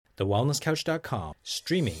TheWellnessCouch.com,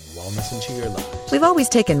 streaming wellness into your lives. We've always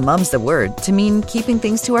taken Mum's the word to mean keeping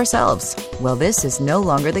things to ourselves. Well, this is no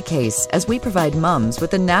longer the case, as we provide mums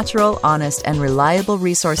with the natural, honest, and reliable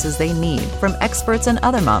resources they need from experts and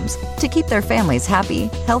other mums to keep their families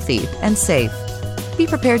happy, healthy, and safe. Be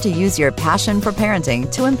prepared to use your passion for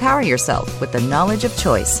parenting to empower yourself with the knowledge of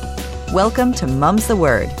choice. Welcome to Mum's the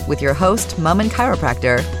Word with your host, mum and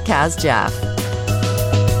chiropractor, Kaz Jaff.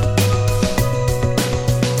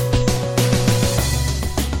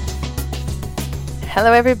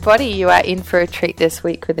 Hello everybody, you are in for a treat this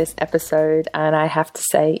week with this episode, and I have to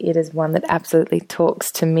say it is one that absolutely talks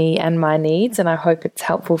to me and my needs, and I hope it's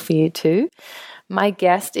helpful for you too. My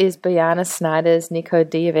guest is Bojana Snijders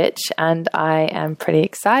Nikodijevic, and I am pretty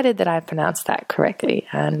excited that I pronounced that correctly,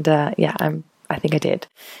 and I think I did.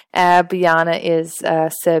 Bojana is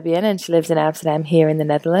Serbian and she lives in Amsterdam here in the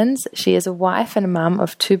Netherlands. She is a wife and a mum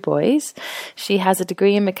of 2 boys. She has a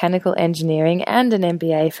degree in mechanical engineering and an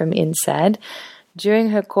MBA from INSEAD. During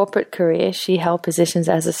her corporate career, she held positions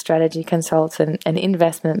as a strategy consultant, an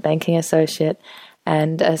investment banking associate,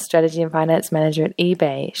 and a strategy and finance manager at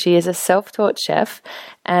eBay. She is a self-taught chef,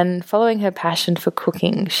 and following her passion for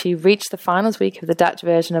cooking, she reached the finals week of the Dutch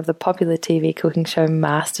version of the popular TV cooking show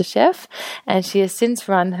MasterChef, and she has since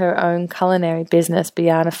run her own culinary business,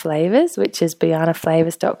 Bojana Flavors, which is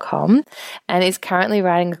bojanaflavors.com, and is currently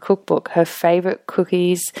writing a cookbook. Her favorite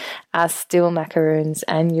cookies are still macaroons,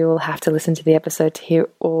 and you'll have to listen to the episode to hear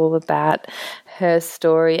all about her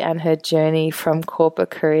story and her journey from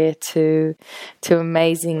corporate career to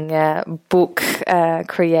amazing book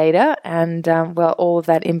creator, and all of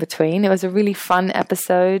that in between. It was a really fun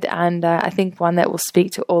episode, and I think one that will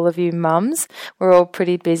speak to all of you mums. We're all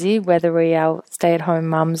pretty busy, whether we are stay-at-home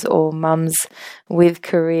mums or mums with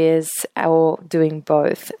careers or doing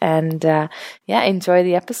both. And enjoy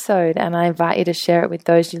the episode, and I invite you to share it with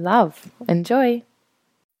those you love. Enjoy.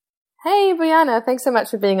 Hey, Bojana, thanks so much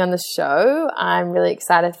for being on the show. I'm really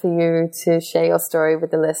excited for you to share your story with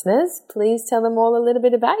the listeners. Please tell them all a little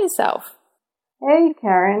bit about yourself. Hey,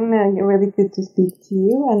 Karen. Really good to speak to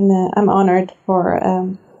you, and I'm honored for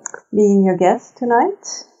being your guest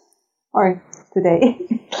tonight, or today.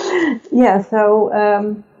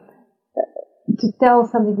 To tell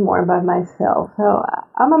something more about myself. So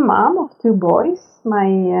I'm a mom of 2 boys.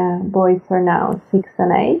 My boys are now 6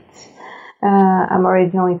 and 8. I'm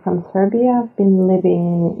originally from Serbia. I've been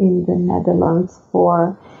living in the Netherlands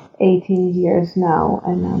for 18 years now,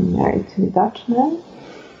 and I'm married to a Dutchman.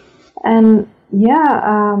 And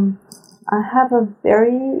I have a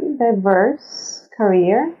very diverse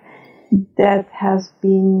career that has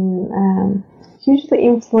been hugely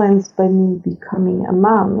influenced by me becoming a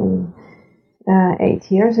mom 8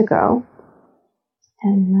 years ago.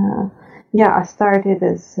 And I started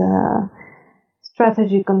as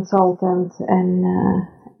strategy consultant and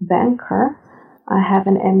banker. I have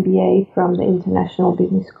an MBA from the International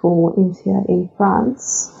Business School INSEAD in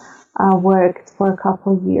France. I worked for a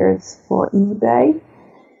couple of years for eBay.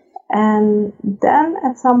 And then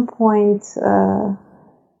at some point,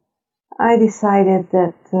 I decided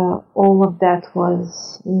that all of that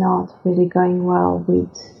was not really going well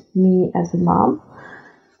with me as a mom.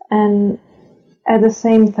 And at the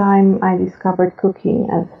same time, I discovered cooking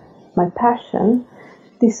as my passion,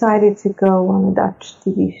 decided to go on a Dutch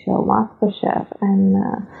TV show, MasterChef, and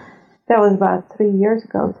that was about 3 years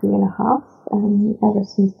ago, 3.5, and ever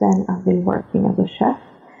since then I've been working as a chef.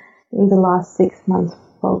 In the last 6 months,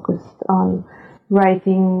 focused on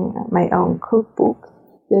writing my own cookbook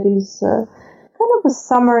that is kind of a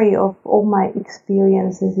summary of all my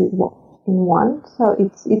experiences in one. So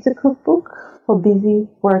it's a cookbook for busy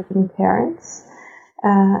working parents,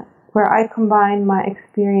 where I combine my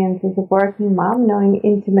experience as a working mom, knowing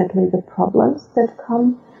intimately the problems that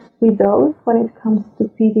come with those when it comes to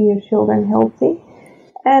feeding your children healthy,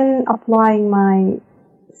 and applying my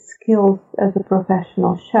skills as a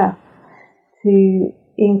professional chef to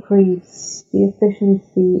increase the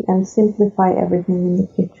efficiency and simplify everything in the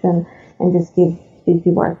kitchen, and just give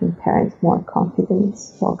busy working parents more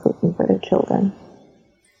confidence while cooking for their children.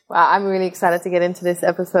 Wow, I'm really excited to get into this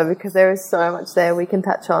episode because there is so much there we can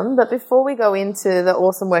touch on. But before we go into the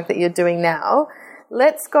awesome work that you're doing now,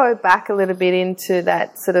 let's go back a little bit into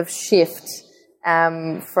that sort of shift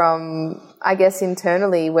from, I guess,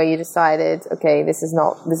 internally, where you decided, okay, this is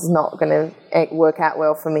not going to work out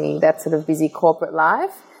well for me, that sort of busy corporate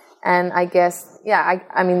life. And I guess,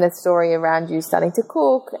 I mean, the story around you starting to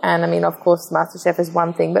cook, and I mean, of course, MasterChef is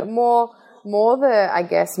one thing, but more the, I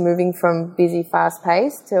guess, moving from busy, fast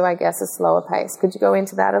pace to, I guess, a slower pace. Could you go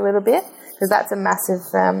into that a little bit? Because that's a massive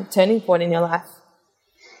turning point in your life.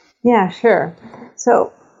 Yeah, sure.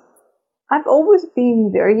 So I've always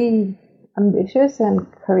been very ambitious and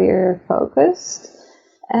career focused,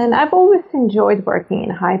 and I've always enjoyed working in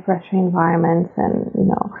high pressure environments and,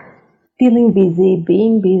 feeling busy,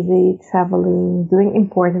 being busy, traveling, doing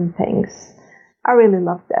important things. I really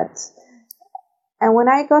loved that. And when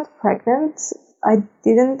I got pregnant, I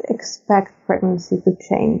didn't expect pregnancy to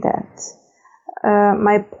change that.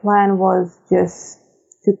 My plan was just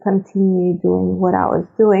to continue doing what I was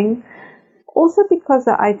doing. Also because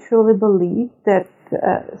I truly believe that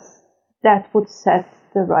that would set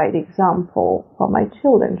the right example for my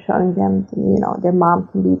children, showing them, their mom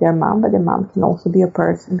can be their mom, but their mom can also be a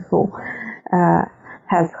person who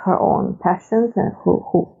has her own passions and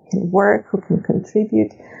who can work, who can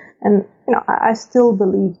contribute. And, I still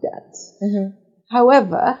believe that. Mm-hmm.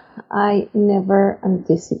 However, I never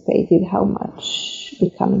anticipated how much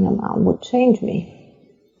becoming a mom would change me.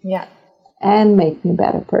 Yeah. And make me a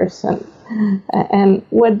better person. And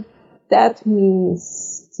what that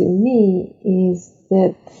means to me is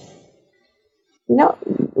that,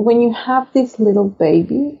 when you have this little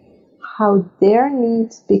baby, how their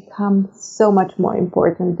needs become so much more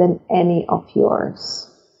important than any of yours.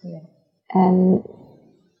 Yeah. And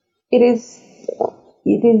it is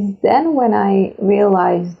then when I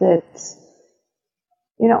realized that,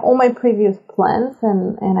 all my previous plans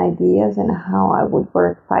and ideas and how I would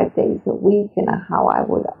work 5 days a week and how I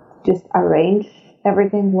would just arrange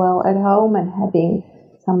everything well at home and having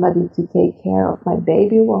somebody to take care of my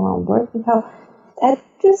baby while I'm working, how that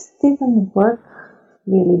just didn't work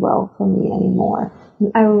really well for me anymore.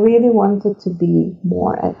 I really wanted to be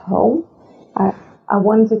more at home. I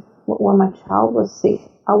wanted, when my child was sick,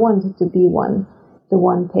 I wanted to be the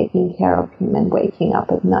one taking care of him and waking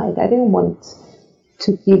up at night. I didn't want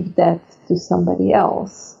to give that to somebody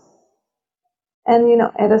else. And,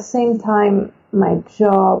 at the same time, my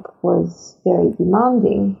job was very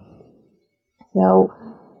demanding. So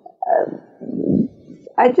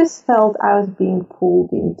I just felt I was being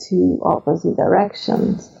pulled in two opposite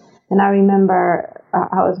directions. And I remember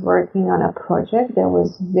I was working on a project that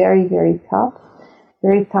was very, very tough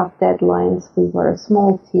deadlines. We were a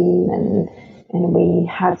small team and we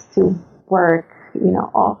had to work,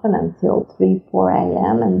 often until 3-4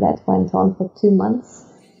 a.m. and that went on for 2 months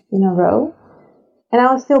in a row. And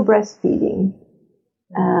I was still breastfeeding.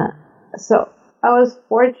 So I was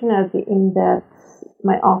fortunate in that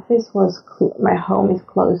my my home is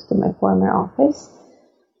close to my former office.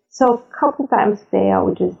 So a couple times a day I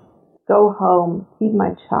would just go home, feed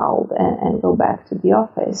my child and go back to the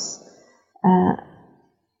office.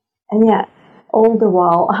 And yeah, all the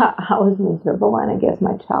while I was miserable, and I guess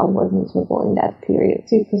my child was miserable in that period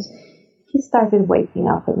too, because he started waking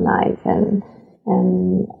up at night and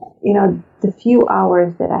the few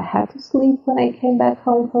hours that I had to sleep when I came back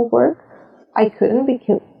home from work, I couldn't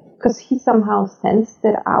because he somehow sensed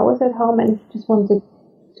that I was at home and he just wanted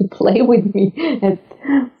to play with me at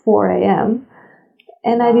 4 a.m.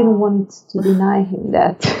 And I didn't want to deny him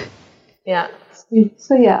that. Yeah.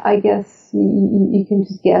 So yeah, I guess you can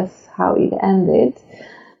just guess how it ended.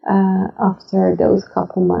 After those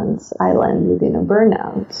couple months, I landed in a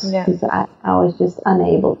burnout because I was just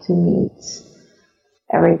unable to meet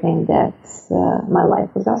everything that my life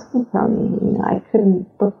was asking from me. I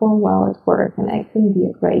couldn't perform well at work, and I couldn't be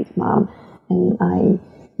a great mom, and I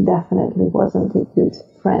definitely wasn't a good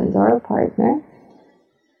friend or a partner.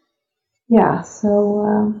 Yeah, so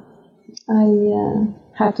I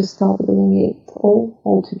had to stop doing it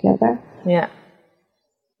all together. Yeah.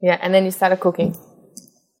 Yeah, and then you started cooking.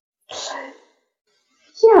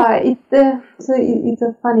 Yeah, it's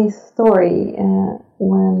a funny story.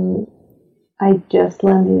 When I just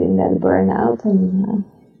landed in that burnout, and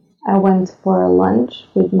I went for a lunch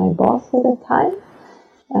with my boss at the time,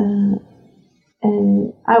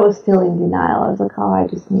 and I was still in denial. I was like, I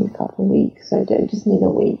just need a couple of weeks. I just need a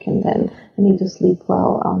week, and then I need to sleep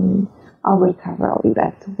well. I'll recover. I'll be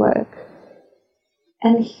back to work.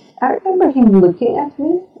 And I remember him looking at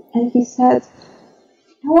me, and he said,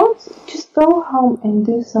 just go home and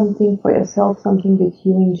do something for yourself, something that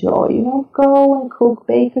you enjoy. Go and cook,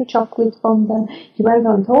 bake a chocolate fondant. He went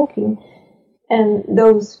on talking, and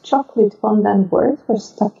those chocolate fondant words were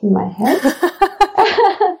stuck in my head.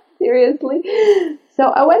 Seriously. So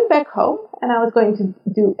I went back home, and I was going to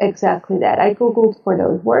do exactly that. I Googled for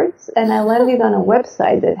those words, and I landed on a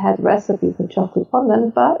website that had recipe for chocolate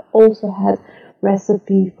fondant, but also had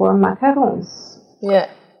recipe for macarons. Yeah.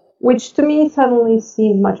 Which to me suddenly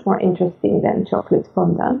seemed much more interesting than chocolate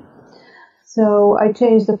fondant. So I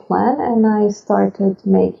changed the plan and I started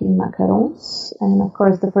making macarons. And of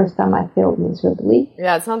course, the first time I failed miserably.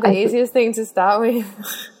 Yeah, it's not the easiest thing to start with.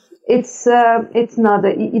 It's not.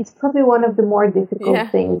 It's probably one of the more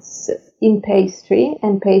difficult things in pastry,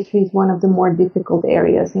 and pastry is one of the more difficult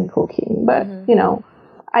areas in cooking. But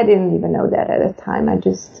I didn't even know that at the time. I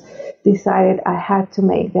just decided I had to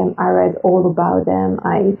make them. I read all about them.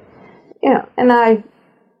 And I've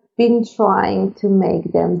been trying to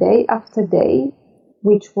make them day after day,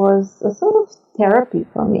 which was a sort of therapy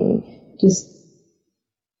for me, just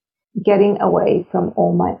getting away from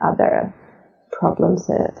all my other problems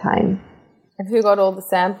at the time. And who got all the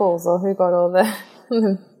samples, or who got all the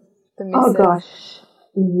misses? Oh gosh,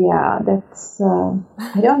 yeah, that's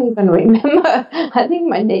I don't even remember. I think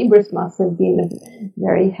my neighbors must have been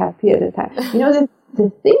very happy at the time. The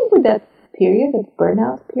thing with that period, that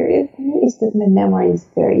burnout period for me, is that my memory is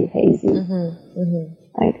very hazy.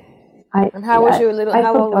 And how was your little?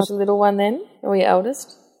 How old was your little one then, or your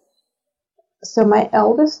eldest? So my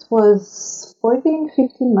eldest was 14,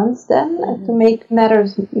 15 months then. And to make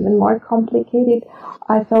matters even more complicated,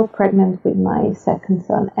 I fell pregnant with my second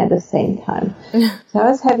son at the same time. So I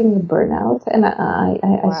was having a burnout, and I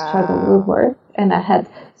struggled with work, and I had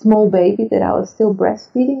a small baby that I was still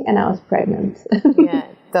breastfeeding, and I was pregnant. Yeah,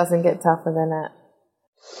 it doesn't get tougher than that.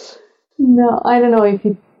 No, I don't know if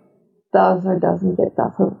it does or doesn't get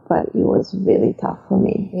tougher, but it was really tough for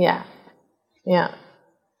me. Yeah.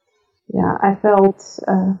 Yeah, I felt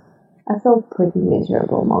pretty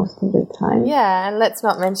miserable most of the time. Yeah, and let's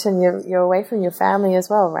not mention you're away from your family as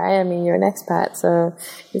well, right? I mean, you're an expat, so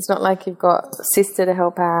it's not like you've got a sister to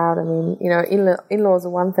help out. I mean, in-laws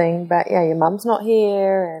are one thing, but yeah, your mum's not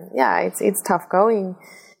here, and yeah, it's tough going.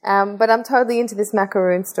 But I'm totally into this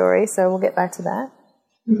macaroon story, so we'll get back to that.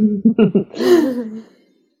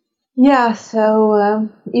 Yeah, so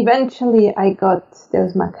eventually I got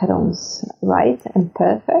those macarons right and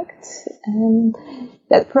perfect, and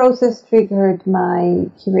that process triggered my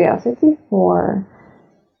curiosity for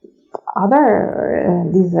other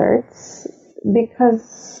desserts,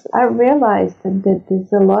 because I realized that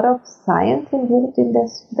there's a lot of science involved in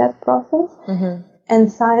that process, and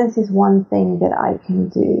science is one thing that I can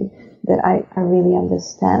do, that I really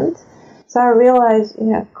understand. So I realized,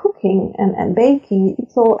 cooking and baking,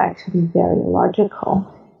 it's all actually very logical.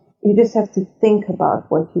 You just have to think about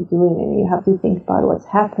what you're doing, and you have to think about what's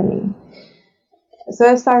happening. So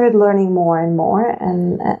I started learning more and more,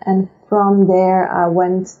 and from there I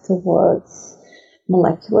went towards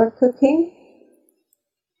molecular cooking,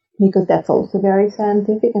 because that's also very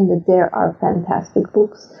scientific, and that there are fantastic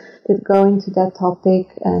books that go into that topic.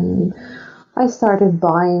 And I started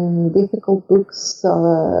buying difficult books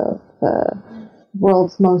of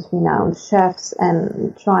world's most renowned chefs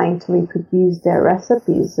and trying to reproduce their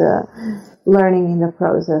recipes, learning in the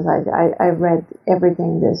process. I read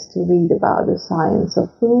everything there's to read about the science of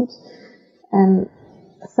food, and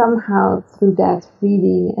somehow through that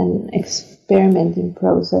reading and experimenting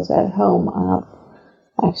process at home, I've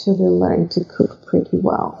actually learned to cook pretty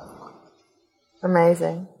well.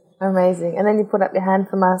 Amazing. And then you put up your hand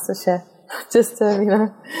for MasterChef. Just to,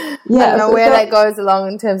 yeah, I don't know where that goes along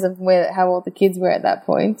in terms of how old the kids were at that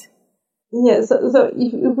point. Yeah, so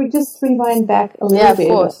if we just rewind back a little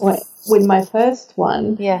bit, with my first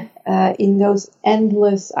one, in those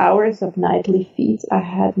endless hours of nightly feeds, I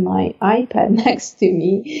had my iPad next to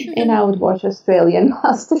me, and I would watch Australian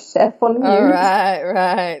MasterChef on mute. All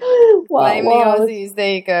right. Blame the Aussies,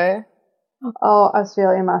 there you go. Oh,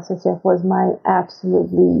 Australian MasterChef was my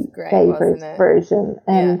absolutely favorite version,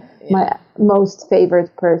 and my most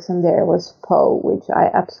favorite person there was Po, which I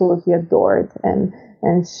absolutely adored, and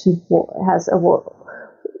she has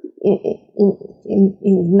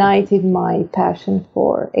ignited my passion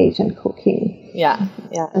for Asian cooking. Yeah.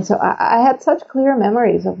 And so I had such clear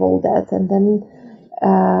memories of all that, and then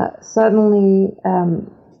suddenly,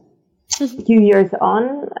 a few years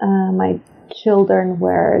on, my children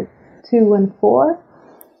were 2 and 4,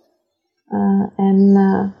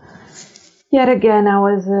 and yet again I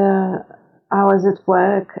was at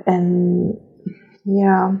work, and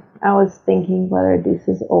I was thinking whether this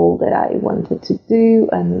is all that I wanted to do,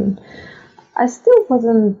 and I still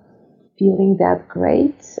wasn't feeling that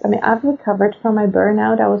great. I mean, I've recovered from my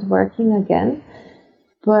burnout. I was working again,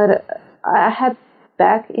 but I had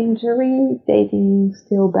back injury dating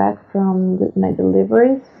still back from my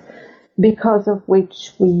deliveries, because of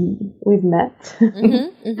which we've met.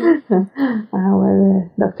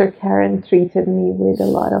 Dr. Karen treated me with a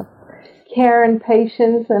lot of care and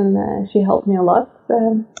patience, and she helped me a lot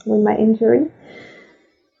with my injury.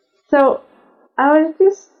 So I was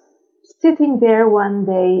just sitting there one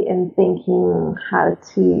day and thinking how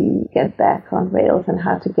to get back on rails and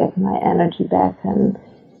how to get my energy back, and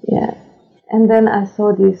then I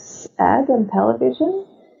saw this ad on television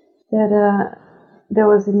that there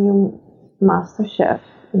was a new master chef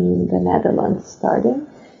in the Netherlands starting,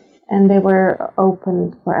 and they were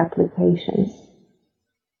open for applications.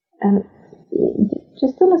 And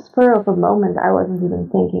just on a spur of a moment, I wasn't even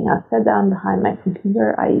thinking. I sat down behind my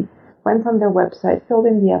computer, I went on their website, filled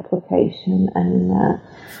in the application, and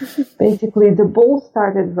basically the ball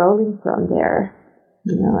started rolling from there.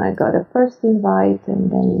 I got a first invite, and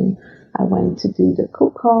then I went to do the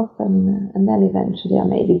cook-off, and then eventually I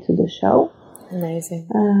made it to the show. Amazing.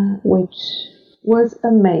 Which was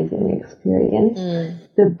amazing experience.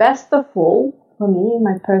 The best of all, for me,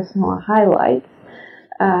 my personal highlight,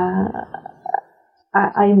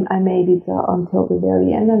 I made it until the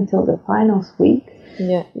very end, until the finals week,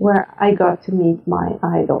 where I got to meet my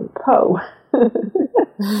idol, Poe.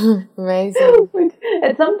 Amazing. Which,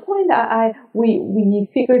 at some point, we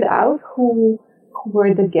figured out who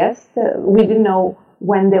were the guests. We didn't know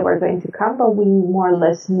when they were going to come, but we more or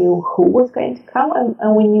less knew who was going to come,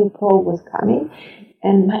 and we knew Poe was coming.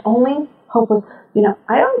 And my only hope was,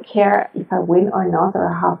 I don't care if I win or not, or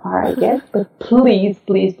how far I get, but please,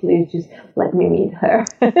 please, please just let me meet her.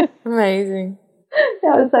 Amazing.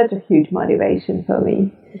 That was such a huge motivation for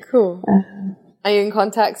me. Cool. Are you in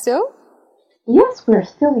contact still? Yes, we're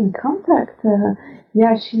still in contact.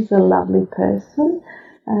 She's a lovely person.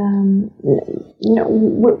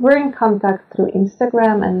 We're in contact through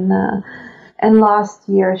Instagram, and last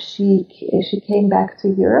year she came back to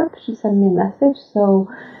Europe. She sent me a message, so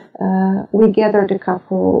we gathered a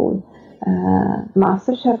couple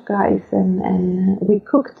MasterChef guys, and we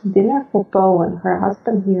cooked dinner for Poe and her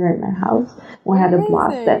husband here in my house. We had a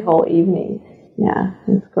blast that whole evening. Yeah,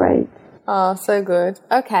 it's great. Oh, so good.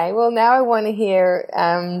 Okay, well, now I want to hear,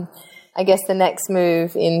 I guess, the next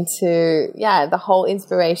move into, the whole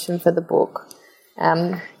inspiration for the book.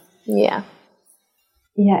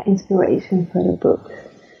 Inspiration for the book.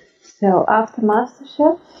 So after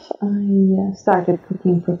MasterChef, I started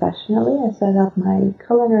cooking professionally. I set up my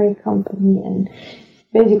culinary company, and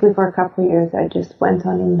basically for a couple of years I just went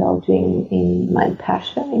on indulging in my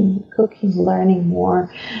passion in cooking, learning more.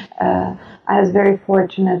 I was very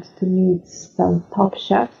fortunate to meet some top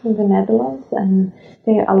chefs in the Netherlands, and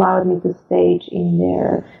they allowed me to stage in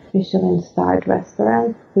their Michelin-starred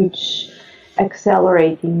restaurant, which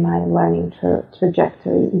accelerated my learning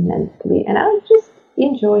trajectory immensely. And I was just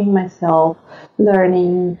enjoying myself,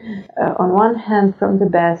 learning on one hand from the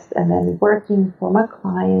best, and then working for my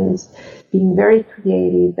clients, being very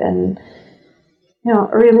creative, and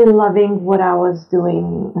really loving what I was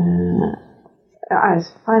doing. I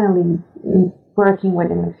was finally working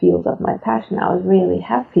within the field of my passion. I was really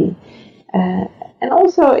happy, and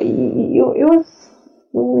also it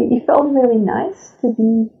felt really nice to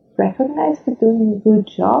be recognized for doing a good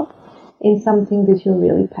job in something that you're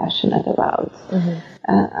really passionate about.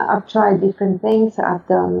 I've tried different things. I've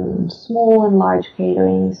done small and large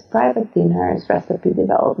caterings, private dinners, recipe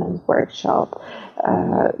development, workshop,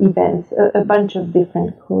 events, a bunch of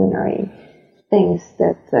different culinary things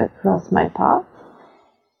that crossed my path.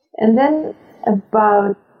 And then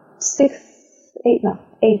about 8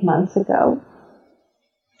 months ago,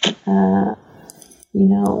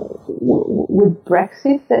 with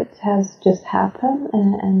Brexit that has just happened,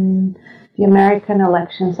 and the American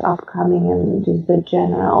elections upcoming, and just the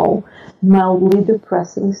general mildly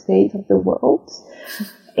depressing state of the world,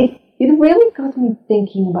 it really got me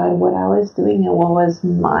thinking about what I was doing and what was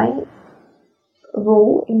my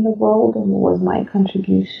role in the world and what was my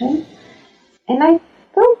contribution. And I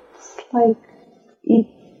felt like it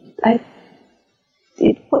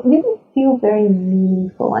didn't feel very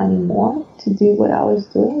meaningful anymore to do what I was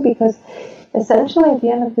doing, because essentially at the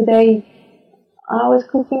end of the day, I was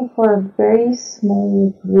cooking for a very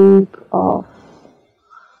small group of,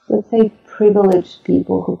 let's say, privileged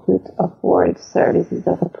people who could afford services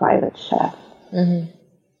of a private chef. And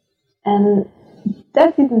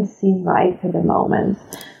that didn't seem right at the moment,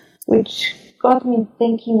 which got me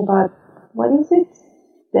thinking about what is it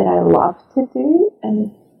that I love to do,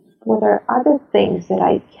 and what are other things that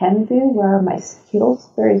I can do, where are my skills,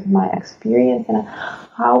 where is my experience, and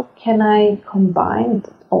how can I combine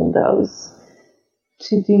all those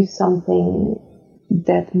to do something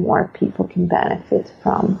that more people can benefit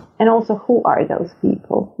from. And also, who are those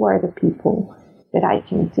people? Who are the people that I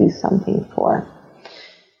can do something for?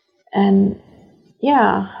 And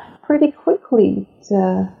pretty quickly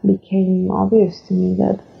it became obvious to me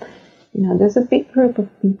that there's a big group of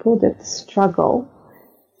people that struggle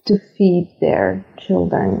to feed their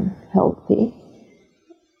children healthy,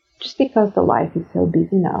 just because the life is so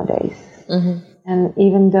busy nowadays. And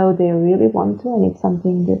even though they really want to, and it's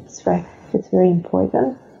something that's very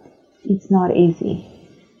important, it's not easy.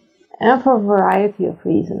 and for a variety of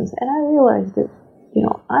reasons. And I realized that,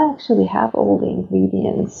 I actually have all the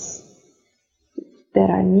ingredients that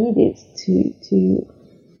are needed to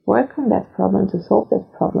work on that problem, to solve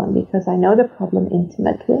that problem, because I know the problem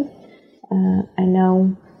intimately. I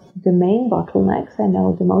know the main bottlenecks. I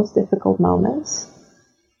know the most difficult moments.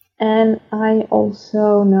 And I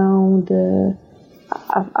also know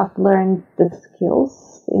I've learned the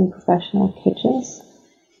skills in professional kitchens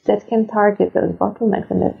that can target those bottlenecks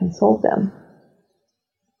and that can solve them.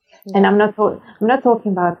 Yeah. And I'm not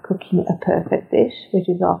talking about cooking a perfect dish, which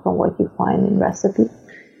is often what you find in recipe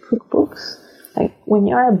cookbooks. Like when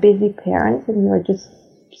you're a busy parent and you're just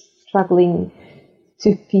struggling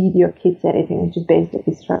to feed your kids anything, which is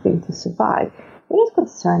basically struggling to survive, you're not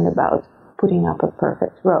concerned about putting up a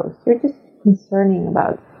perfect roast. You're just concerning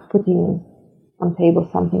about putting on table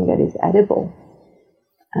something that is edible.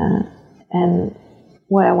 And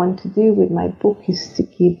what I want to do with my book is to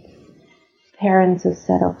give parents a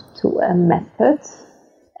set of methods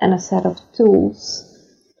and a set of tools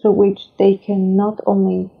through which they can not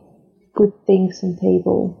only put things on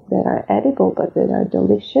table that are edible, but that are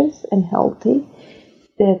delicious and healthy,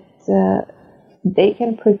 that they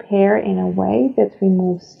can prepare in a way that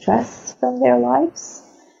removes stress from their lives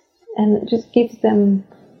and just gives them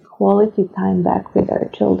quality time back with their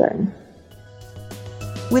children.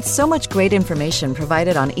 With so much great information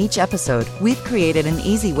provided on each episode, we've created an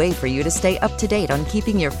easy way for you to stay up to date on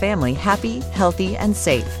keeping your family happy, healthy, and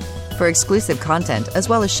safe. For exclusive content, as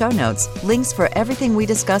well as show notes, links for everything we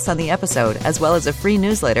discuss on the episode, as well as a free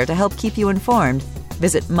newsletter to help keep you informed,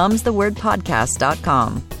 visit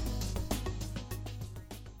mumsthewordpodcast.com.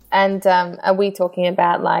 And are we talking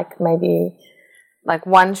about maybe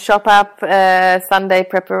one shop up, Sunday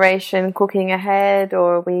preparation, cooking ahead,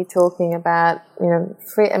 or are we talking about, maybe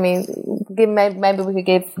we could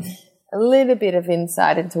give a little bit of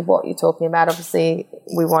insight into what you're talking about. Obviously,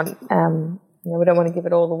 we want, we don't want to give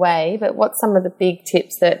it all away, but what's some of the big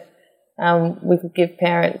tips that we could give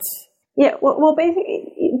parents? Yeah, well,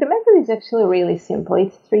 basically, the method is actually really simple.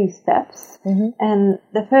 It's 3 steps. Mm-hmm. And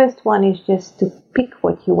the first one is just to pick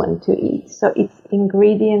what you want to eat. So it's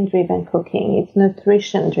ingredient-driven cooking. It's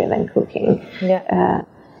nutrition-driven cooking. Yeah.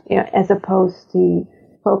 As opposed to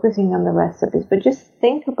focusing on the recipes. But just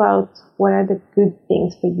think about what are the good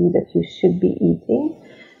things for you that you should be eating.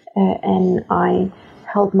 And I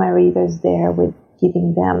help my readers there with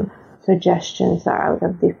giving them suggestions out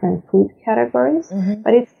of different food categories, mm-hmm.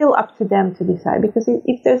 but it's still up to them to decide, because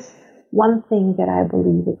if there's one thing that I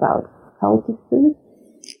believe about healthy food,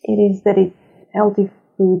 it is that healthy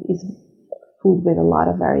food is food with a lot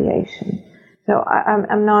of variation. So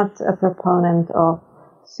I'm not a proponent of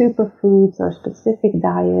superfoods or specific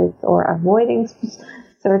diets or avoiding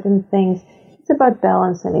certain things. It's about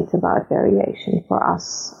balance and it's about variation for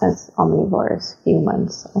us as omnivores,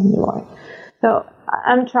 humans, omnivore. So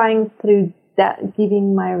I'm trying through that,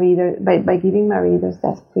 giving my readers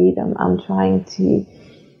that freedom, I'm trying to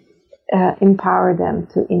empower them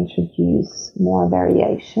to introduce more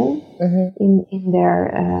variation mm-hmm. in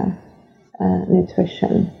their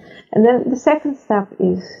nutrition. And then the second step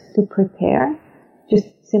is to prepare, just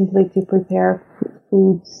simply to prepare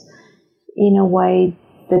foods in a way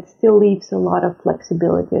that still leaves a lot of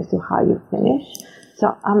flexibility as to how you finish. So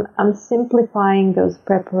I'm simplifying those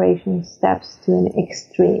preparation steps to an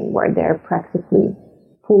extreme where they're practically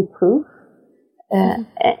foolproof.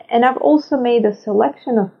 And I've also made a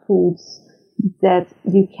selection of foods that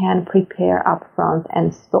you can prepare upfront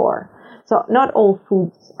and store. So not all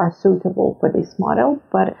foods are suitable for this model,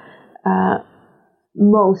 but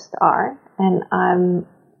most are. And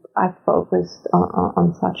I've focused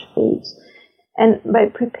on such foods. And by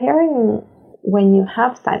preparing when you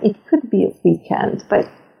have time, it could be a weekend, but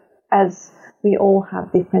as we all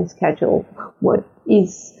have different schedules, what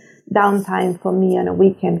is downtime for me on a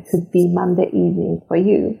weekend could be Monday evening for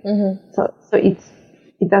you. Mm-hmm. So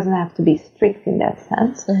it doesn't have to be strict in that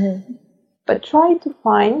sense. Mm-hmm. But try to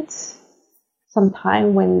find some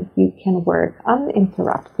time when you can work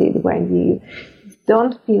uninterrupted, when you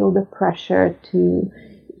don't feel the pressure to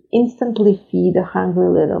instantly feed a hungry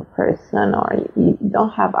little person, or you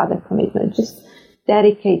don't have other commitment. Just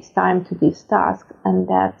dedicate time to this task, and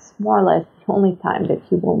that's more or less the only time that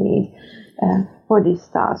you will need for this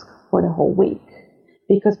task for the whole week.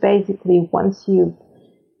 Because basically, once you've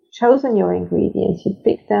chosen your ingredients, you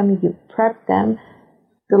pick them, you prep them,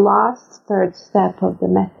 the last third step of the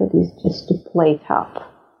method is just to plate up,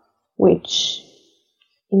 which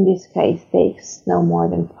in this case takes no more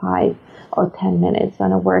than 5 or 10 minutes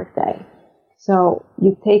on a work day. So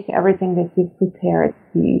you take everything that you've prepared,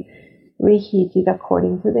 you reheat it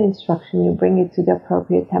according to the instruction, you bring it to the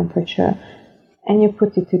appropriate temperature, and you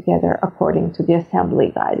put it together according to the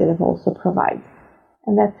assembly guide that it also provides.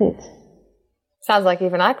 And that's it. Sounds like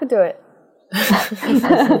even I could do it.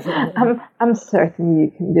 I'm certain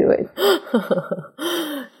you can do it.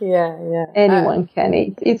 Yeah. Anyone can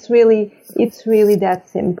eat. It's really that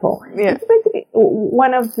simple. Yeah.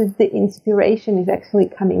 One of the inspiration is actually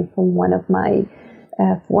coming from one of my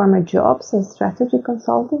former jobs as strategy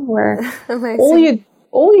consulting, where all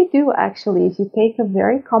you do actually is you take a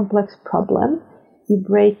very complex problem, you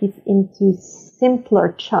break it into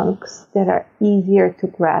simpler chunks that are easier to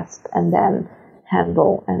grasp and then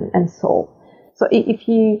handle and solve. So if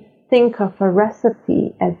you think of a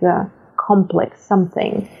recipe as a complex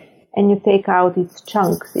something, and you take out its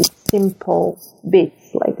chunks, its simple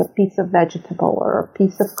bits, like a piece of vegetable or a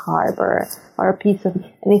piece of carb or a piece of,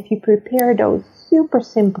 and if you prepare those super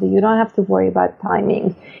simply, you don't have to worry about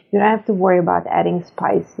timings, you don't have to worry about adding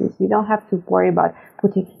spices, you don't have to worry about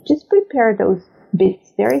just prepare those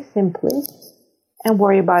bits very simply and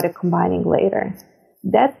worry about it combining later.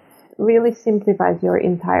 That really simplifies your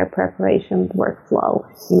entire preparation workflow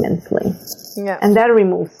immensely. Yeah. And that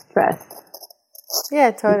removes stress.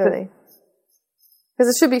 Yeah, totally. Because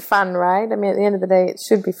it should be fun, right? I mean, at the end of the day, it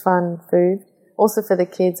should be fun food. Also for the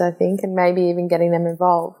kids, I think, and maybe even getting them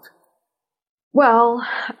involved. Well,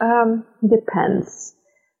 depends.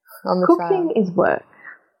 On the Cooking is work.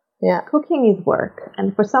 Yeah. Cooking is work.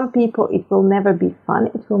 And for some people, it will never be fun.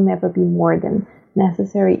 It will never be more than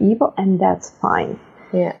necessary evil, and that's fine.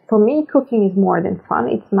 Yeah. For me, cooking is more than fun.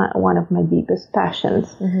 It's one of my deepest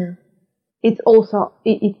passions. Mm-hmm. It's also,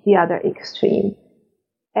 it's the other extreme.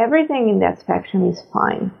 Everything in that spectrum is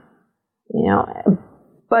fine,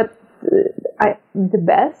 but the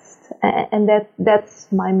best, and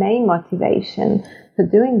that's my main motivation for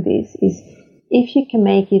doing this, is if you can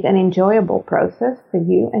make it an enjoyable process for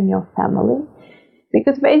you and your family.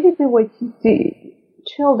 Because basically what you do,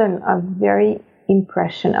 children are very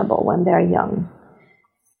impressionable when they're young.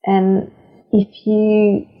 And if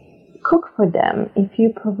you cook for them, if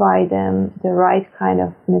you provide them the right kind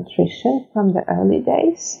of nutrition from the early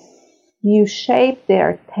days, you shape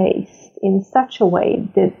their taste in such a way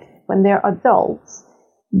that when they're adults,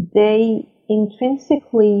 they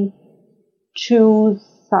intrinsically choose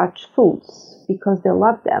such foods because they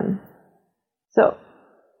love them. So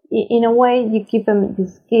in a way, you give them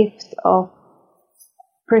this gift of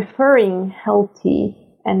preferring healthy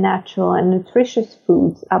and natural and nutritious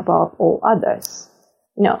foods above all others.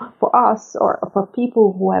 For us or for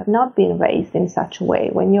people who have not been raised in such a way,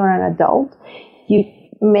 when you're an adult, you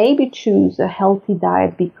maybe choose a healthy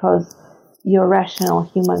diet because you're a rational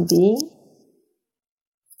human being,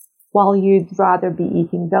 while you'd rather be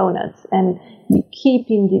eating donuts. And you keep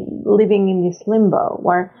living in this limbo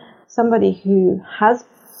where somebody who has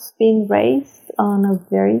been raised on a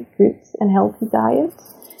very good and healthy diet,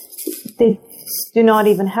 they do not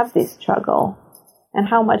even have this struggle. And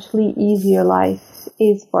how much easier life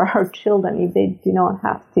is for our children if they do not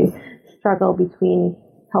have to struggle between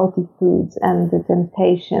healthy foods and the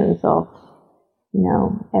temptations of,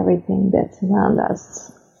 everything that's around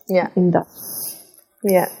us. Yeah.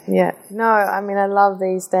 Yeah. No, I mean, I love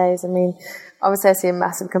these days. I mean, obviously I see a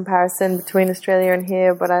massive comparison between Australia and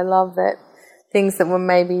here, but I love that things that were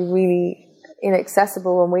maybe really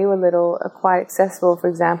inaccessible when we were little are quite accessible. For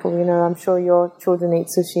example, I'm sure your children eat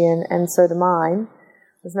sushi and so do mine.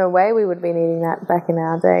 There's no way we would have been eating that back in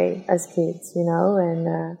our day as kids,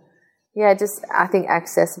 and I think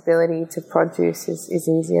accessibility to produce is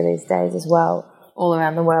easier these days as well, all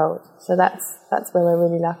around the world. So that's where we're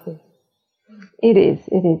really lucky. It is.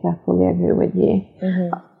 I fully agree with you.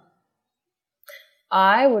 Mm-hmm.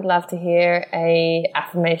 I would love to hear a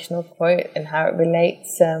affirmational quote and how it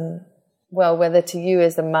relates, whether to you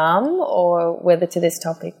as a mum or whether to this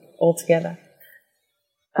topic altogether.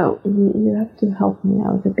 Oh, you have to help me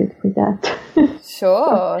out a bit with that.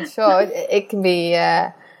 Sure. It can be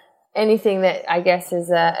anything that I guess is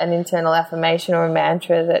an internal affirmation or a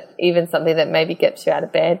mantra, that even something that maybe gets you out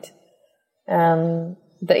of bed,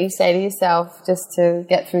 that you say to yourself just to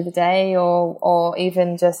get through the day, or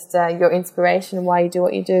even just your inspiration and why you do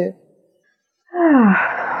what you do.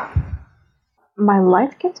 My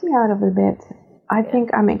life gets me out of the bed. I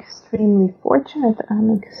think I'm extremely fortunate.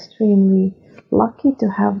 I'm extremely lucky to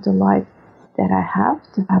have the life that I have,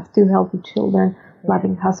 to have 2 healthy children,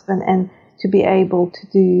 loving husband, and to be able to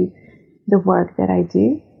do the work that I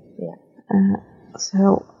do. Yeah.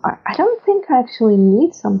 So I don't think I actually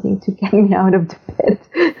need something to get me out of the bed.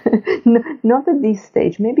 Not at this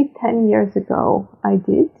stage. Maybe 10 years ago I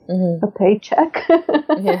did. Mm-hmm. A paycheck.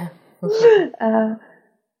 Yeah.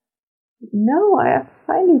 No, I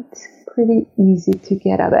find it pretty easy to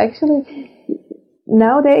get up. Actually,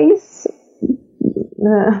 nowadays,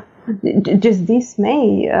 just this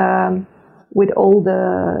May, with all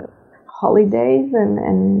the holidays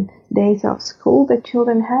and days of school that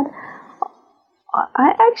children had,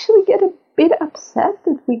 I actually get a bit upset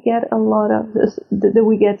that we get a lot of this, that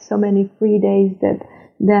we get so many free days that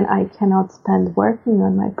then I cannot spend working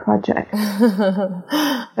on my project.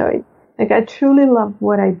 So I truly love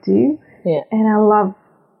what I do, and I love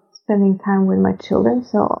spending time with my children.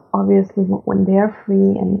 So obviously, when they are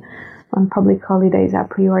free and on public holidays, I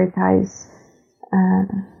prioritize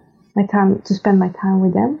my time to spend my time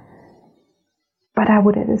with them. But I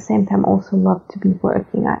would at the same time also love to be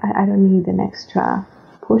working. I don't need an extra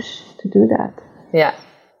push to do that. Yeah.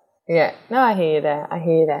 No, I hear you there.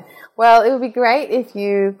 Well, it would be great if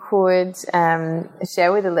you could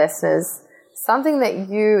share with the listeners something that if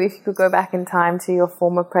you could go back in time to your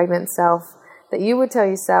former pregnant self, that you would tell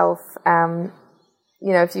yourself,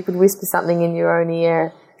 if you could whisper something in your own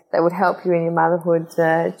ear that would help you in your motherhood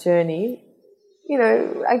journey.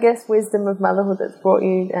 I guess wisdom of motherhood that's brought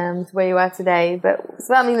you to where you are today, but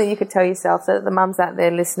something that you could tell yourself so that the mums out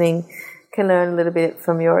there listening can learn a little bit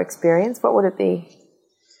from your experience. What would it be?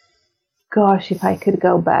 Gosh, if I could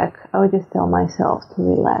go back, I would just tell myself to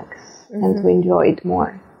relax and to enjoy it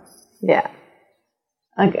more. Yeah.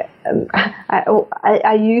 Okay.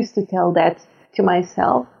 I used to tell that to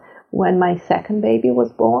myself when my second baby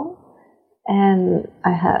was born, and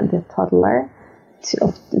I had a toddler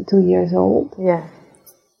of 2 years old. Yeah.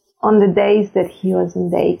 On the days that he was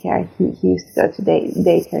in daycare, he used to go to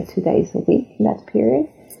daycare 2 days a week in that period.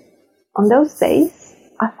 On those days,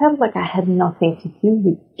 I felt like I had nothing to do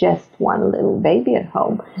with just one little baby at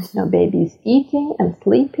home. Baby's eating and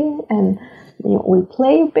sleeping, and we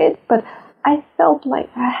play a bit, but I felt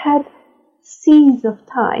like I had seas of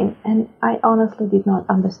time, and I honestly did not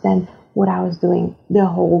understand what I was doing the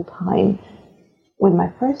whole time with my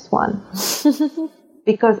first one.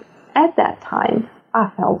 Because at that time, I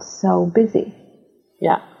felt so busy.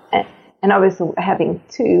 Yeah. And obviously having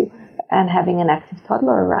two and having an active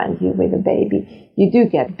toddler around you with a baby, you do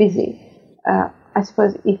get busy. I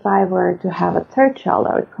suppose if I were to have a third child,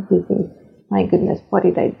 I would probably think, my goodness, what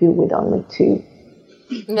did I do with only two?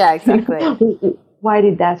 Yeah, exactly. Why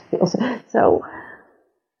did that feel so?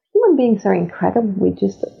 Human beings are incredible. We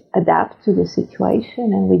just adapt to the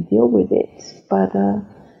situation and we deal with it. But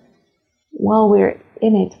while we're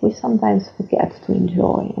in it, we sometimes forget to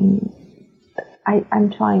enjoy. And I'm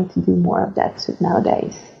trying to do more of that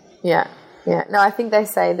nowadays. Yeah. No, I think they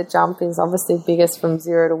say the jump is obviously biggest from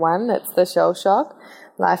 0 to 1. That's the shell shock.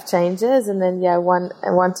 Life changes. And then, 1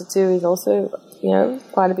 to 2 is also,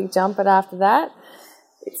 quite a big jump. But after that,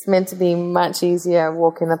 it's meant to be much easier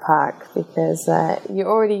walk in the park because you're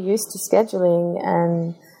already used to scheduling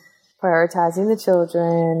and prioritizing the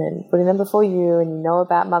children and putting them before you, and you know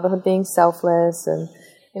about motherhood being selfless, and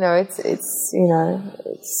there's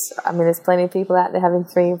plenty of people out there having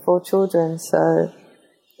 3 and 4 children, so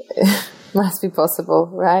it must be possible,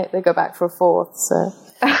 right? They go back for a 4th, so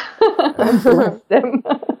bless them.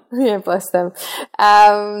 Yeah, bless them.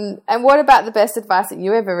 And what about the best advice that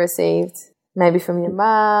you ever received? Maybe from your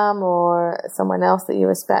mum or someone else that you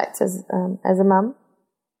respect as a mum?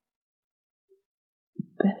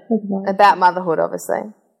 About motherhood,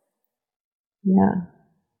 obviously. Yeah.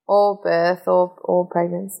 Or birth or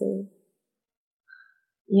pregnancy.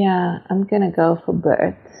 Yeah, I'm going to go for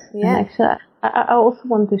birth. Yeah. And actually, I also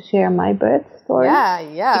want to share my birth story.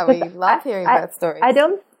 Yeah, we love hearing birth stories. I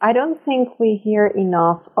don't think we hear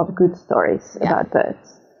enough of good stories about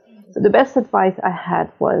births. So the best advice I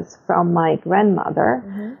had was from my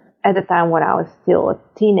grandmother at the time when I was still a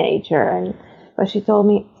teenager. But she told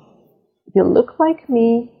me, you look like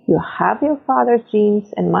me, you have your father's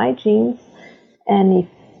genes and my genes, and if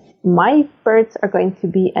my births are going to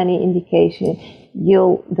be any indication,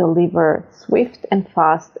 you'll deliver swift and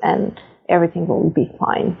fast and everything will be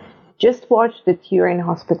fine. Just watch that you're in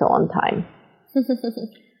hospital on time.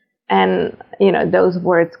 And, those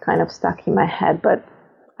words kind of stuck in my head, but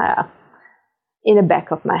in the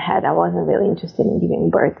back of my head, I wasn't really interested in giving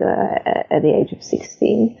birth at the age of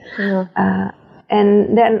 16. Yeah.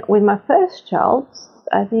 And then with my first child,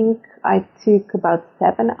 I think I took about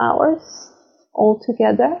 7 hours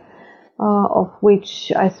altogether, of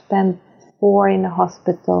which I spent 4 in the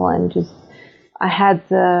hospital, and I had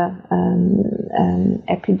the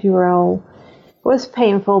epidural. It was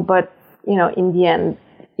painful, but in the end,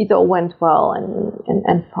 it all went well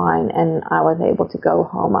and fine, and I was able to go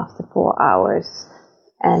home after 4 hours.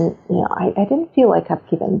 And I didn't feel like I've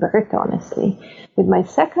given birth, honestly. With my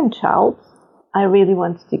second child, I really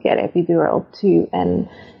wanted to get epidural too, and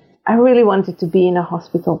I really wanted to be in a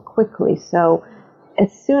hospital quickly. So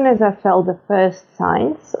as soon as I felt the first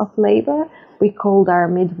signs of labor, we called our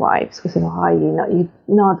midwives because you're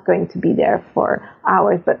not going to be there for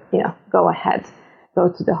hours, but go ahead,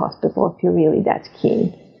 go to the hospital if you're really that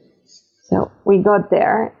keen. So we got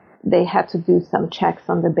there. They had to do some checks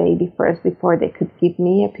on the baby first before they could give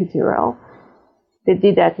me epidural. They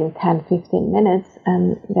did that in 10-15 minutes,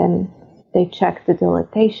 and then they checked the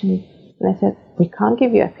dilatation. And I said, we can't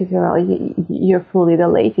give you epidural. You're fully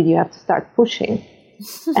dilated. You have to start pushing.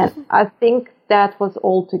 And I think that was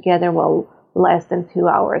altogether, less than 2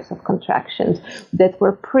 hours of contractions that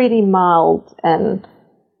were pretty mild. And,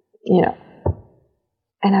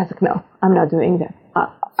 and I was like, no, I'm not doing that.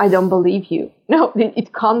 I don't believe you. No,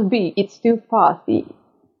 it can't be. It's too fast. And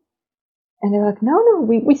they're like, no,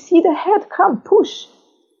 we see the head. Come, push.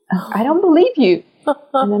 I don't believe you.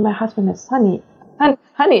 And then my husband says, honey,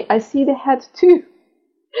 I see the head too.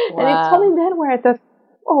 Wow. And it's only then where I thought,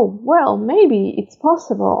 oh, well, maybe it's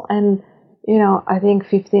possible. And, I think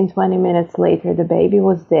 15-20 minutes later, the baby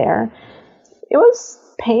was there. It was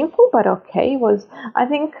painful, but okay. I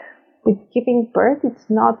think with giving birth, it's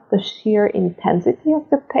not the sheer intensity of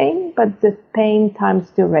the pain, but the pain times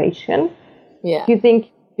duration. Yeah. You think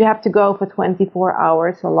you have to go for 24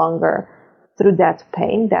 hours or longer through that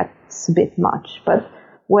pain, that's a bit much. But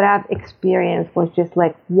what I've experienced was just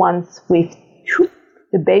like one swift,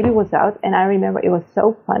 the baby was out. And I remember it was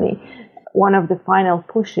so funny. One of the final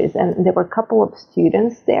pushes, and there were a couple of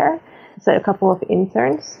students there, so a couple of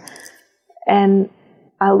interns. And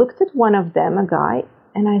I looked at one of them, a guy,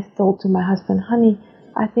 and I told to my husband, honey,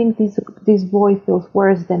 I think this boy feels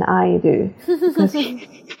worse than I do, because he's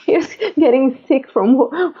getting sick from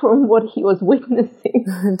what he was witnessing.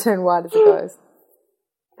 Turn white as a ghost.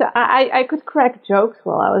 So I could crack jokes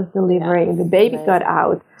while I was delivering. The baby got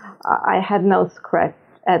out. I had no scratch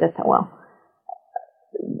at the time. Well,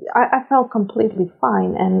 I felt completely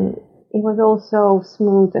fine, and it was also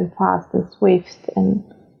smooth and fast and swift, and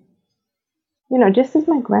just as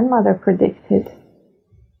my grandmother predicted.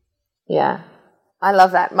 Yeah, I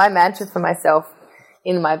love that. My mantra for myself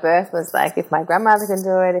in my birth was like, if my grandmother can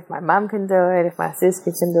do it, if my mum can do it, if my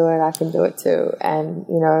sister can do it, I can do it too. And,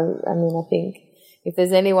 I think if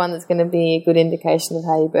there's anyone that's going to be a good indication of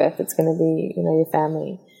how you birth, it's going to be, your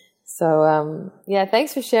family. So,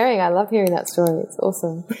 thanks for sharing. I love hearing that story. It's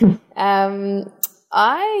awesome.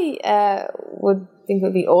 I would think it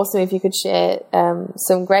would be awesome if you could share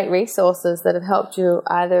some great resources that have helped you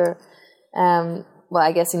either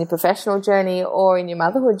I guess in your professional journey or in your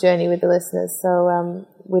motherhood journey with the listeners, so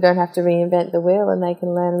we don't have to reinvent the wheel and they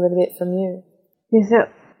can learn a little bit from you. So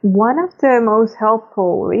one of the most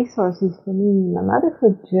helpful resources for me in my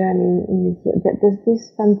motherhood journey is that there's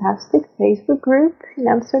this fantastic Facebook group in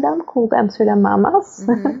Amsterdam called Amsterdam Mamas.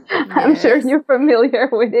 Mm-hmm. I'm sure you're familiar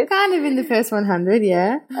with it. Kind of in the first 100,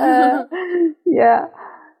 yeah. Yeah.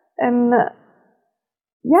 And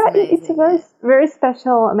it's a very, very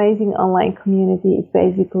special, amazing online community. It's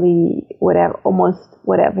basically almost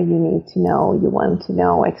whatever you need to know, you want to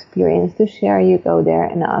know, experience to share, you go there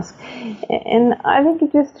and ask. And I think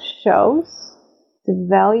it just shows the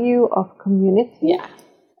value of community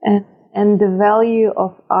and the value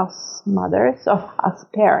of us mothers, of us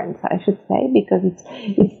parents, I should say, because it's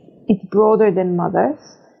broader than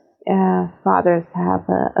mothers. Fathers have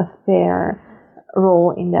a fair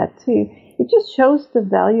role in that too. It just shows the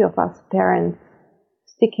value of us parents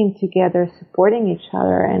sticking together, supporting each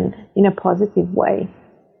other, and in a positive way.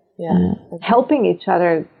 Yeah, helping each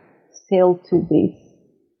other sail to this.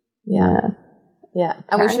 And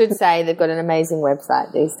we should say they've got an amazing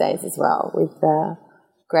website these days as well, with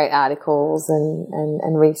great articles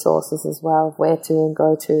and resources as well of where to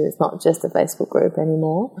go to. It's not just a Facebook group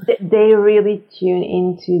anymore. They really tune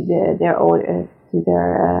into their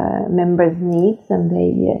members' needs, and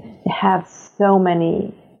they have so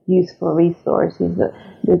many useful resources.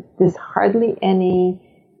 There's hardly any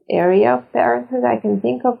area of parenthood I can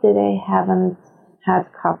think of that they haven't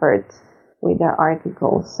had covered with their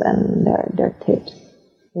articles and their tips.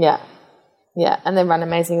 Yeah, and they run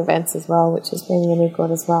amazing events as well, which has been really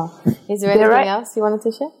good as well. Is there anything else you wanted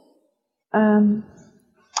to share?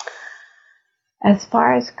 As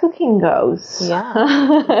far as cooking goes,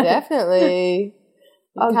 definitely.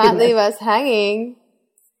 You can't leave us hanging.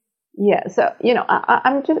 Yeah, so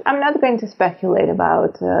I'm not going to speculate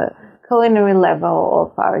about culinary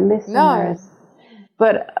level of our listeners,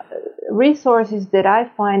 but resources that I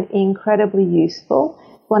find incredibly useful.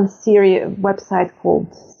 One website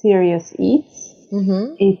called Serious Eats.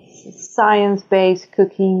 Mm-hmm. It's science-based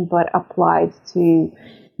cooking, but applied to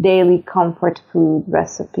daily comfort food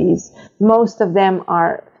recipes. Most of them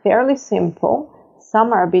are fairly simple.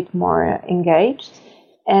 Some are a bit more engaged,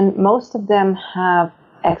 and most of them have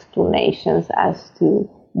explanations as to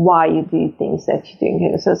why you do things that you're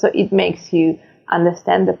doing. So it makes you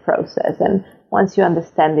understand the process, and once you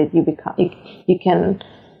understand it, you can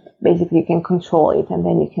control it, and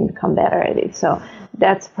then you can become better at it. So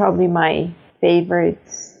that's probably my favorite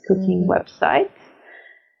cooking website.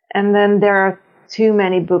 And then there are too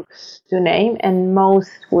many books to name, and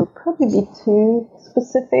most would probably be too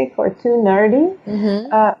specific or too nerdy.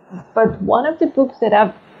 But one of the books that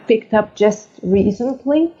I've picked up just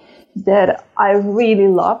recently that I really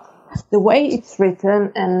love, the way it's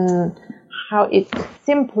written and how it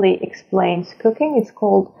simply explains cooking, it's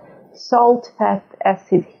called Salt, Fat,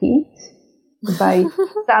 Acid, Heat by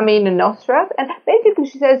Samin Nosrat. And basically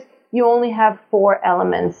she says you only have 4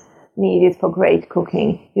 elements needed for great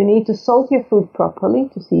cooking. You need to salt your food properly,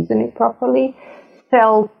 to season it properly.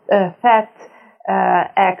 Fat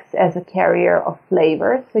acts as a carrier of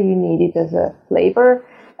flavor, so you need it as a flavor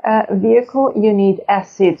vehicle. You need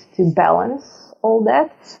acid to balance all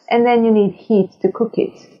that, and then you need heat to cook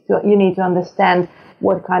it. So you need to understand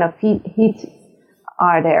what kind of heat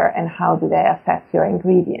are there and how do they affect your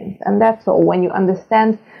ingredients. And that's all. When you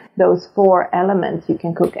understand those 4 elements, you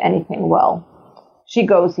can cook anything well. She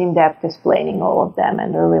goes in depth explaining all of them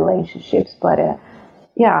and their relationships, but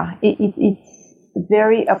it's a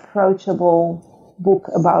very approachable book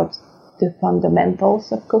about the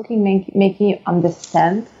fundamentals of cooking, making you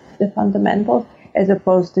understand the fundamentals, as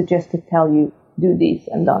opposed to just to tell you do this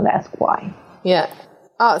and don't ask why. Yeah.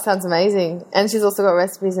 Oh, it sounds amazing. And she's also got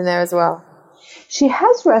recipes in there as well. She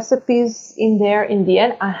has recipes in there in the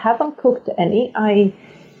end. I haven't cooked any. I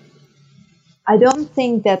don't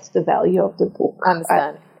think that's the value of the book. I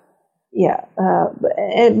understand.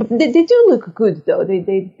 They do look good though.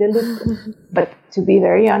 They look. But to be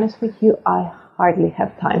very honest with you, I hardly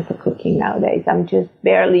have time for cooking nowadays. I'm just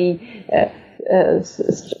barely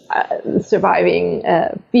surviving,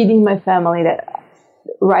 feeding my family. That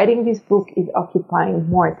writing this book is occupying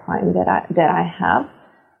more time that I have.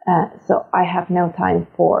 So I have no time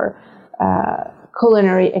for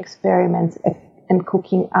culinary experiments and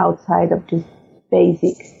cooking outside of just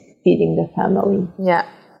basic feeding the family. Yeah.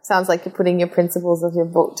 Sounds like you're putting your principles of your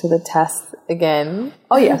book to the test again.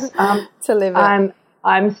 Oh, yes. To live it.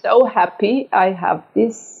 I'm so happy I have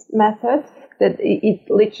this method that it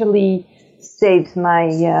literally saves my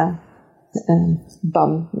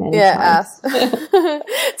bum many times.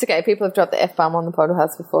 It's okay. People have dropped the F-bomb on the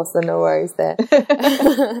podcast before, so no worries there.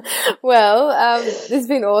 Well, this has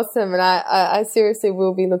been awesome, and I seriously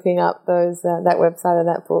will be looking up those that website and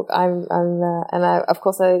that book. I'm on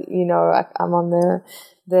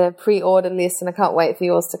the pre-order list, and I can't wait for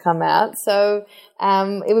yours to come out. So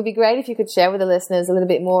it would be great if you could share with the listeners a little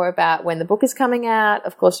bit more about when the book is coming out,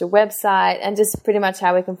 of course your website, and just pretty much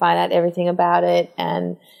how we can find out everything about it,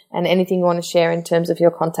 and anything you want to share in terms of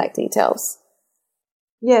your contact details.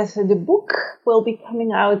 Yes, so the book will be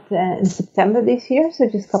coming out in September this year, so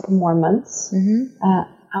just a couple more months.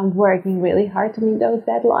 I'm working really hard to meet those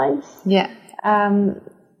deadlines. Yeah.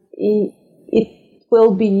 It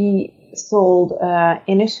will be sold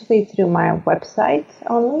initially through my website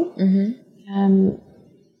only.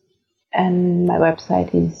 And my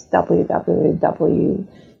website is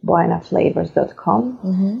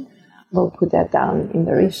www.boinaflavors.com. We'll put that down in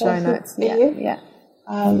the show notes. Yeah.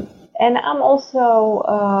 And I'm also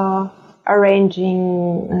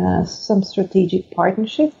arranging some strategic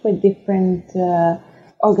partnership with different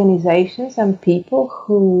organizations and people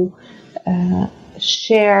who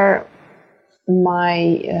share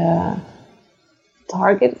my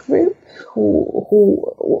target group,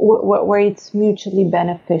 where it's mutually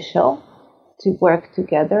beneficial to work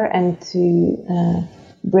together and to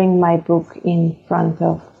bring my book in front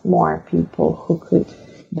of more people who could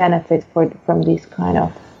benefit from this kind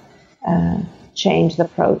of changed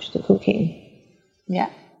approach to cooking. Yeah.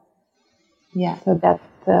 So that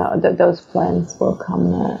those plans will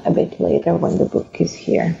come a bit later when the book is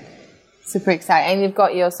here. Super exciting. And you've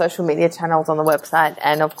got your social media channels on the website,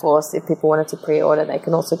 and of course if people wanted to pre-order, they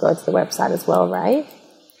can also go to the website as well, right?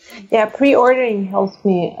 Yeah, pre-ordering helps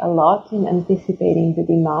me a lot in anticipating the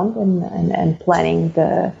demand and planning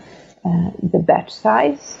the batch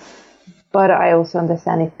size. But I also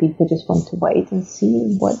understand if people just want to wait and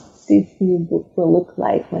see what this new book will look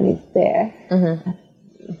like when it's there.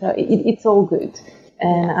 So it's all good.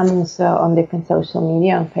 And I'm also on different social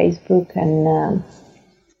media, on Facebook and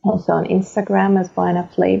also on Instagram as Boina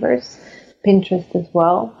Flavors, Pinterest as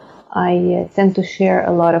well. I tend to share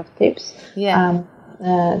a lot of tips. Yeah.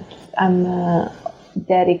 I'm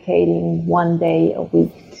dedicating one day a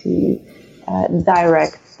week to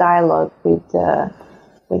direct dialogue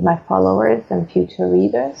with my followers and future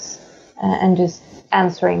readers, and just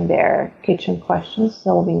answering their kitchen questions,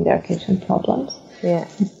 solving their kitchen problems. Yeah.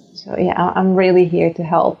 So yeah, I'm really here to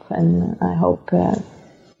help, and I hope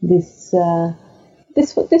this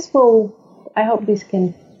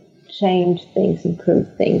can change things,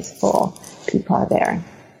 improve things for people out there.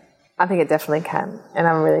 I think it definitely can, and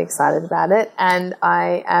I'm really excited about it. And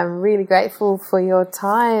I am really grateful for your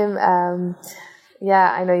time. I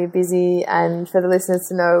know you're busy, and for the listeners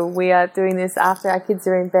to know, we are doing this after our kids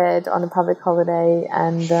are in bed on a public holiday,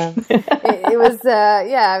 and it was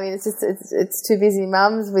it's two busy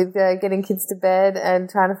mums with getting kids to bed and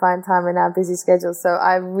trying to find time in our busy schedule. So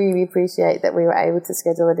I really appreciate that we were able to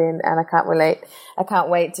schedule it in, and I can't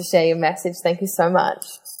wait to share your message. Thank you so much.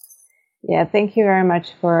 Yeah, thank you very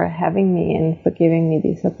much for having me and for giving me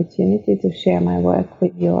this opportunity to share my work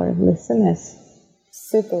with your listeners.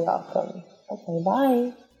 Super welcome. Okay,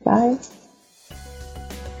 bye. Bye.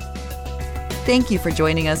 Thank you for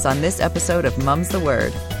joining us on this episode of Mum's the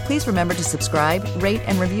Word. Please remember to subscribe, rate,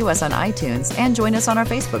 and review us on iTunes, and join us on our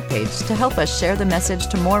Facebook page to help us share the message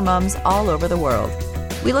to more mums all over the world.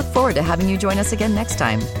 We look forward to having you join us again next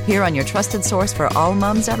time, here on your trusted source for all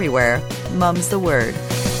mums everywhere, Mum's the Word.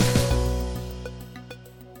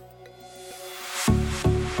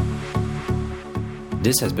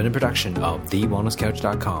 This has been a production of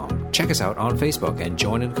TheWellnessCouch.com. Check us out on Facebook and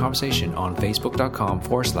join in the conversation on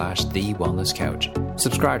Facebook.com/TheWellnessCouch.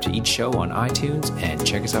 Subscribe to each show on iTunes and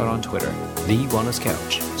check us out on Twitter. The Wellness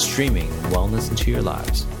Couch, streaming wellness into your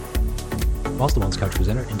lives. Whilst the Wellness Couch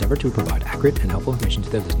presenter endeavor to provide accurate and helpful information to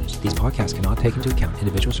their listeners, these podcasts cannot take into account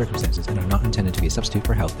individual circumstances and are not intended to be a substitute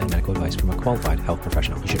for health and medical advice from a qualified health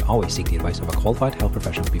professional. You should always seek the advice of a qualified health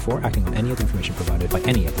professional before acting on any of the information provided by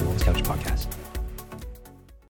any of the Wellness Couch podcasts.